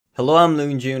Hello, I'm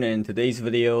LuNEJuNE, and in today's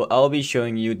video, I'll be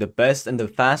showing you the best and the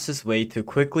fastest way to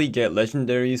quickly get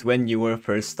legendaries when you are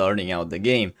first starting out the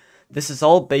game. This is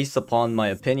all based upon my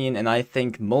opinion, and I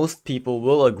think most people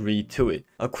will agree to it.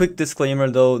 A quick disclaimer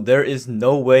though, there is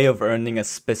no way of earning a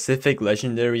specific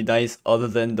legendary dice other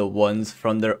than the ones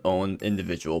from their own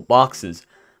individual boxes.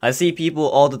 I see people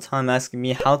all the time asking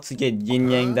me how to get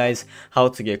yin yang dice, how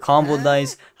to get combo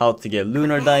dice, how to get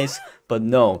lunar dice, but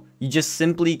no, you just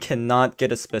simply cannot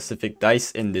get a specific dice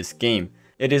in this game.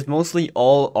 It is mostly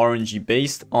all RNG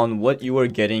based on what you are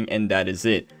getting, and that is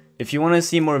it. If you want to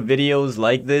see more videos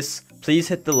like this, please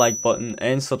hit the like button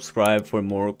and subscribe for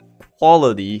more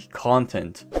quality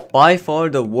content. By far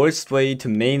the worst way to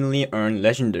mainly earn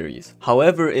legendaries.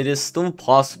 However, it is still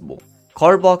possible.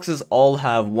 Card boxes all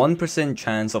have 1%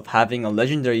 chance of having a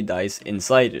legendary dice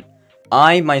inside it.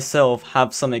 I myself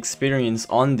have some experience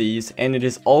on these, and it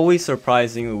is always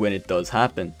surprising when it does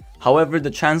happen. However,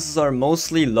 the chances are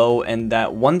mostly low, and that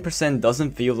 1%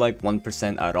 doesn't feel like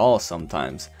 1% at all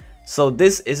sometimes. So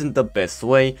this isn't the best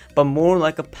way, but more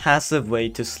like a passive way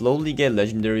to slowly get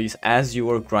legendaries as you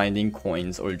are grinding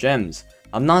coins or gems.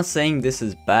 I'm not saying this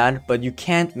is bad, but you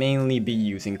can't mainly be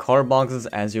using card boxes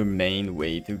as your main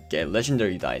way to get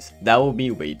legendary dice. That will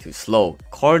be way too slow.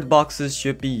 Card boxes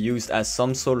should be used as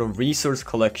some sort of resource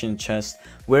collection chest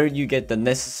where you get the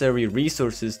necessary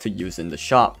resources to use in the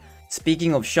shop.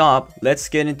 Speaking of shop, let's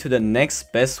get into the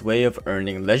next best way of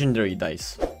earning legendary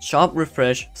dice. Shop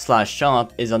refresh /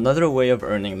 shop is another way of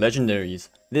earning legendaries.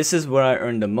 This is where I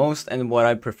earn the most and what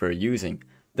I prefer using.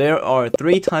 There are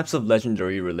 3 types of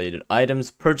legendary related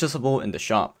items purchasable in the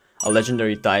shop. A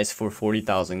legendary dice for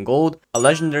 40,000 gold, a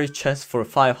legendary chest for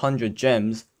 500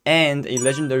 gems, and a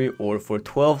legendary ore for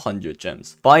 1200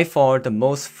 gems. By far the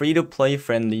most free to play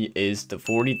friendly is the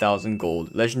 40,000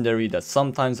 gold legendary that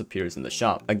sometimes appears in the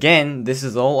shop. Again, this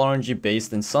is all RNG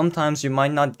based, and sometimes you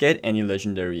might not get any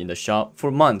legendary in the shop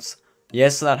for months.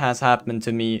 Yes, that has happened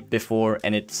to me before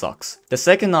and it sucks. The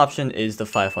second option is the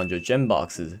 500 gem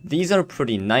boxes. These are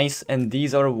pretty nice, and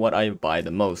these are what I buy the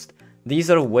most.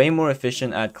 These are way more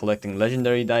efficient at collecting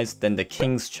legendary dice than the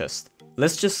King's chest.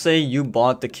 Let's just say you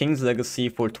bought the King's Legacy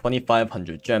for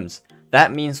 2500 gems.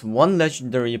 That means one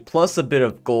legendary plus a bit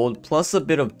of gold plus a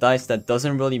bit of dice that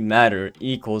doesn't really matter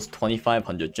equals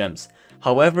 2500 gems.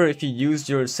 However, if you use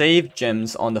your saved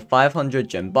gems on the 500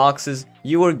 gem boxes,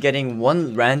 you are getting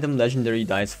one random legendary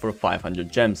dice for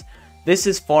 500 gems. This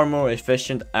is far more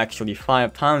efficient, actually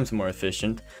 5 times more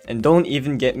efficient, and don't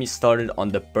even get me started on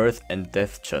the birth and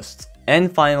death chests.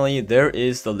 And finally, there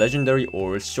is the legendary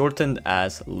ore, shortened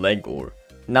as leg ore.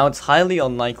 Now it's highly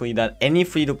unlikely that any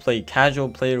free-to-play casual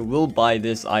player will buy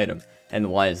this item. And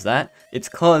why is that? It's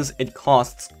cause it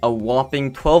costs a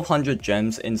whopping 1200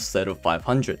 gems instead of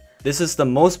 500. This is the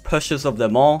most precious of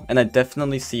them all, and I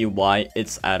definitely see why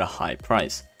it's at a high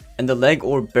price. And the leg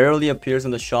ore barely appears in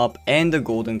the shop and the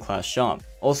golden class shop.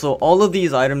 Also, all of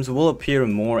these items will appear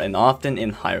more and often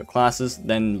in higher classes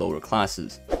than lower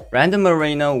classes. Random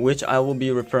Arena, which I will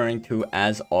be referring to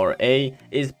as RA,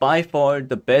 is by far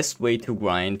the best way to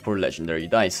grind for legendary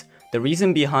dice. The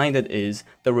reason behind it is,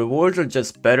 the rewards are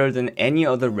just better than any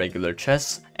other regular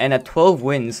chests, and at 12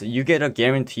 wins, you get a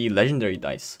guaranteed legendary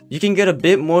dice. You can get a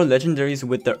bit more legendaries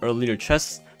with the earlier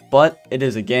chests, but it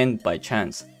is again by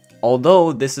chance.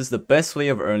 Although this is the best way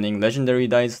of earning legendary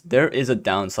dice, there is a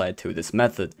downside to this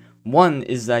method. One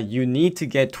is that you need to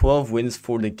get 12 wins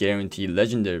for the guaranteed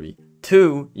legendary.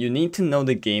 2, you need to know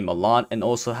the game a lot and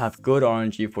also have good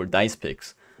RNG for dice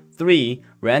picks. 3,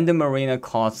 random arena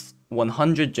costs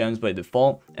 100 gems by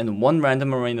default, and 1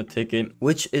 random arena ticket,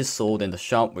 which is sold in the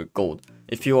shop with gold.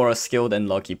 If you are a skilled and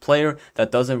lucky player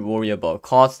that doesn't worry about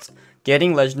costs,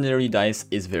 getting legendary dice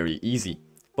is very easy.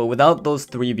 But without those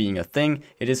 3 being a thing,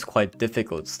 it is quite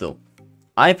difficult still.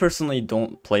 I personally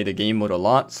don't play the game mode a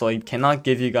lot, so I cannot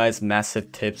give you guys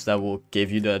massive tips that will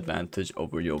give you the advantage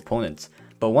over your opponents.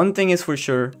 But one thing is for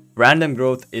sure, random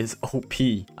growth is OP.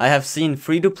 I have seen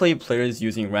free-to-play players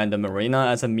using random arena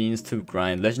as a means to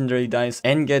grind legendary dice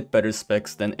and get better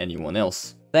specs than anyone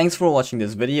else. Thanks for watching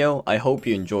this video, I hope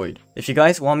you enjoyed. If you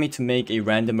guys want me to make a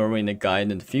random arena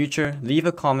guide in the future, leave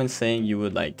a comment saying you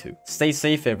would like to. Stay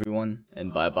safe everyone,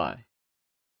 and bye bye.